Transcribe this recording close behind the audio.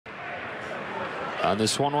On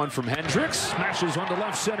this 1-1 from Hendricks, smashes one to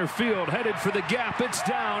left center field, headed for the gap. It's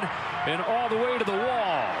down and all the way to the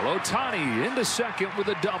wall. Ohtani into second with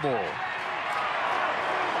a double.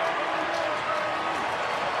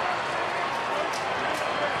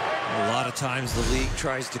 A lot of times the league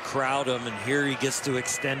tries to crowd him, and here he gets to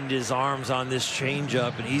extend his arms on this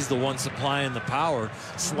changeup, and he's the one supplying the power.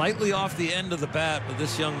 Slightly off the end of the bat, but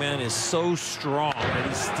this young man is so strong that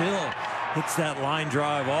he still hits that line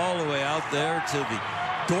drive all the way out there to the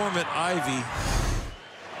dormant ivy.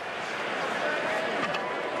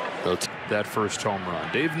 That first home run.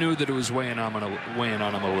 Dave knew that it was weighing on him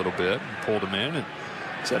a little bit, and pulled him in and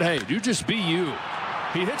said, hey, you just be you.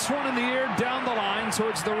 He hits one in the air down the line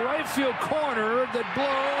towards the right field corner that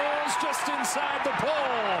blows just inside the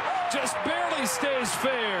pole. Just barely stays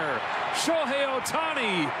fair. Shohei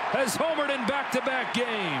Ohtani has homered in back-to-back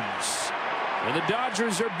games. And the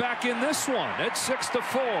Dodgers are back in this one at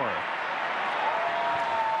 6-4.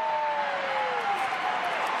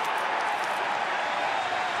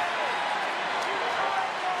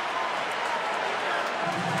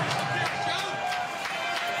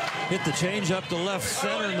 Hit the change up to left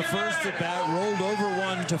center in the first at bat, rolled over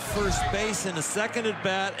one to first base in a second at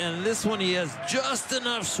bat, and this one he has just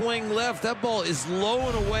enough swing left. That ball is low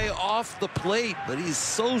and away off the plate, but he's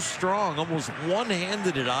so strong, almost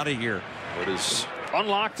one-handed it out of here. But has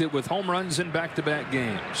unlocked it with home runs in back-to-back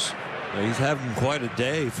games. He's having quite a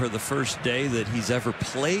day for the first day that he's ever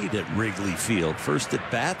played at Wrigley Field. First at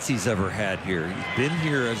bats he's ever had here. He's been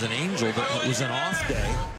here as an Angel, but it was an off day.